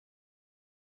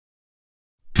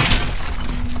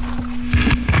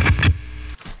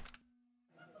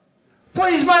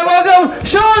Please make welcome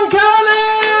Sean Callanan!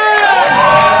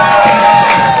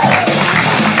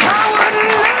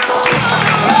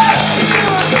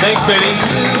 Thanks,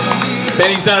 Benny.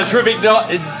 Benny's done a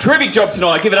terrific job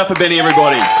tonight. Give it up for Benny,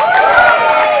 everybody.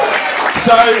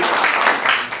 So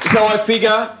I figure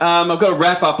I've got to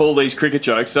wrap up all these cricket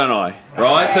jokes, don't I?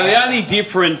 Right? So the only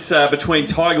difference between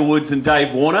Tiger Woods and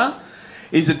Dave Warner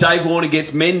is that Dave Warner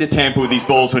gets men to tamper with his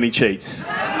balls when he cheats.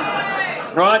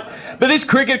 Right? But this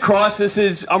cricket crisis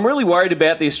is... I'm really worried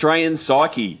about the Australian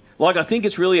psyche. Like, I think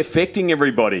it's really affecting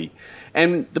everybody.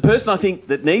 And the person I think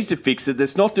that needs to fix it,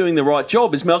 that's not doing the right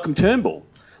job, is Malcolm Turnbull.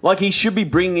 Like, he should be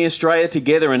bringing Australia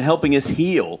together and helping us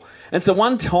heal. And it's the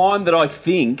one time that I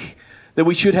think that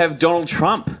we should have Donald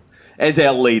Trump as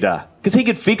our leader, because he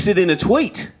could fix it in a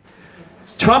tweet.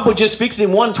 Trump would just fix it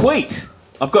in one tweet.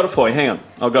 I've got it for you. Hang on.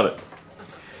 I've got it.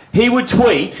 He would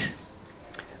tweet...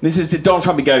 This is Donald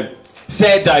Trump would go...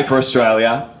 Sad day for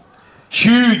Australia.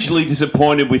 Hugely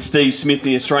disappointed with Steve Smith and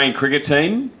the Australian cricket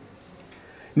team.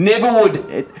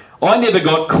 I never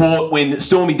got caught when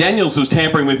Stormy Daniels was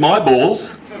tampering with my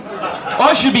balls.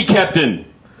 I should be captain.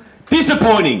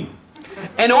 Disappointing.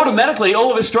 And automatically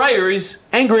all of Australia is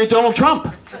angry at Donald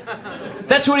Trump.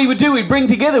 That's what he would do. He'd bring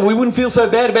together. We wouldn't feel so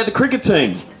bad about the cricket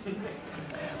team.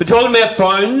 But talking about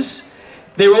phones...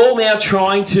 They're all now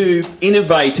trying to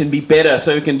innovate and be better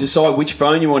so you can decide which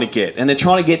phone you want to get. And they're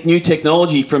trying to get new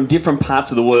technology from different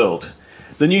parts of the world.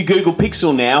 The new Google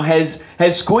Pixel now has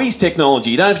squeeze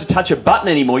technology. You don't have to touch a button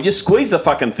anymore. You just squeeze the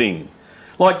fucking thing.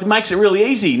 Like, it makes it really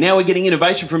easy. Now we're getting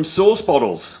innovation from sauce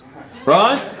bottles,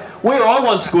 right? Where I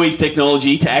want squeeze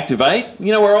technology to activate,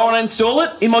 you know where I want to install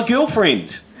it? In my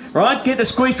girlfriend, right? Get the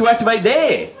squeeze to activate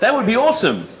there. That would be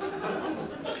awesome.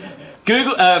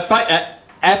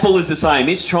 Apple is the same.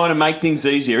 It's trying to make things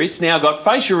easier. It's now got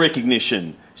facial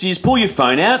recognition. So you just pull your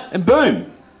phone out and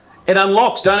boom, it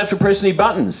unlocks. Don't have to press any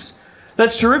buttons.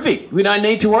 That's terrific. We don't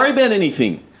need to worry about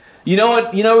anything. You know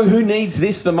what? You know who needs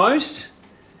this the most?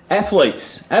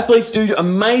 Athletes. Athletes do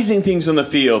amazing things on the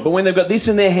field, but when they've got this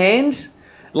in their hand,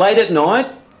 late at night,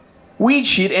 weird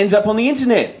shit ends up on the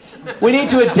internet. We need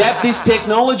to adapt this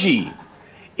technology.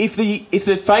 If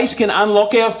the face can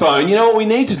unlock our phone, you know what we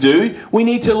need to do? We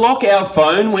need to lock our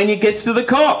phone when it gets to the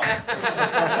cock.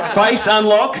 Face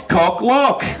unlock, cock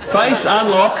lock. Face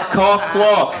unlock, cock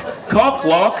lock. Cock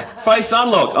lock, face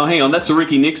unlock. Oh, hang on, that's a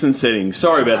Ricky Nixon setting.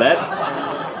 Sorry about that.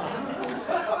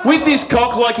 With this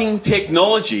cock-locking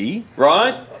technology,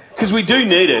 right? Because we do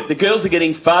need it. The girls are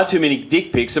getting far too many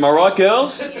dick pics. Am I right,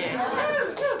 girls?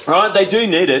 Right, they do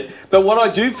need it. But what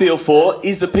I do feel for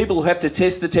is the people who have to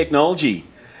test the technology.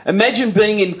 Imagine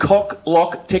being in Cock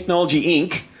Lock Technology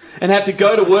Inc. and have to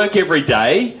go to work every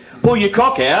day, pull your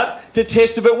cock out to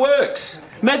test if it works.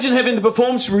 Imagine having the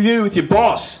performance review with your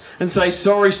boss and say,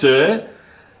 sorry sir,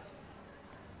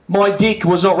 my dick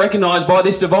was not recognised by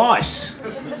this device.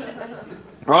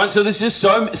 Right, so there's just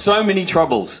so many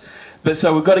troubles. But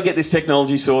so we've got to get this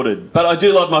technology sorted. But I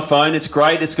do love my phone, it's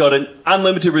great, it's got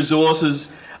unlimited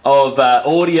resources of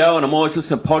audio, and I'm always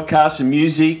listening to podcasts and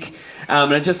music.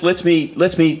 And it just lets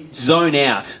me zone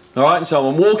out, all right? And so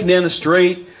I'm walking down the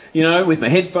street, you know, with my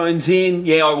headphones in.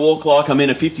 Yeah, I walk like I'm in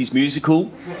a 50s musical.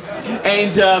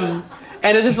 And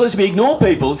it just lets me ignore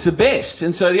people. It's the best.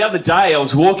 And so the other day I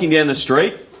was walking down the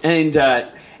street and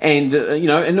you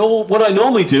know, and what I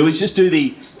normally do is just do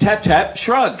the tap, tap,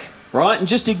 shrug, right? And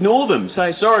just ignore them.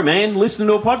 Say, sorry, man, listen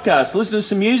to a podcast, listen to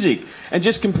some music, and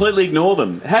just completely ignore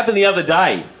them. It happened the other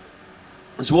day.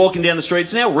 I was walking down the street.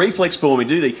 It's now a reflex for me to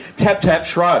do the tap, tap,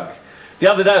 shrug. The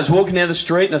other day I was walking down the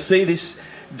street and I see this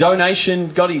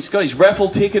donation, got his raffle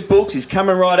ticket books. He's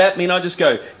coming right at me and I just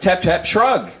go tap, tap,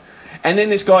 shrug. And then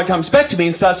this guy comes back to me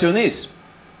and starts doing this.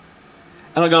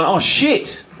 And I'm going, oh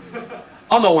shit,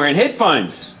 I'm not wearing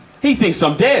headphones. He thinks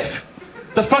I'm deaf.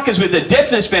 The fucker's with the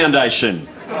Deafness Foundation.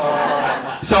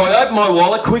 So I opened my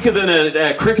wallet quicker than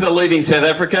a cricketer leaving South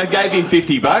Africa, gave him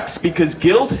 $50 because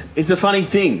guilt is a funny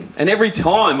thing. And every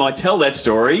time I tell that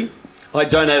story, I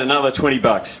donate another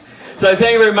 $20. So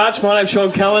thank you very much. My name's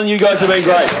Sean Callanan. You guys have been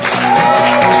great.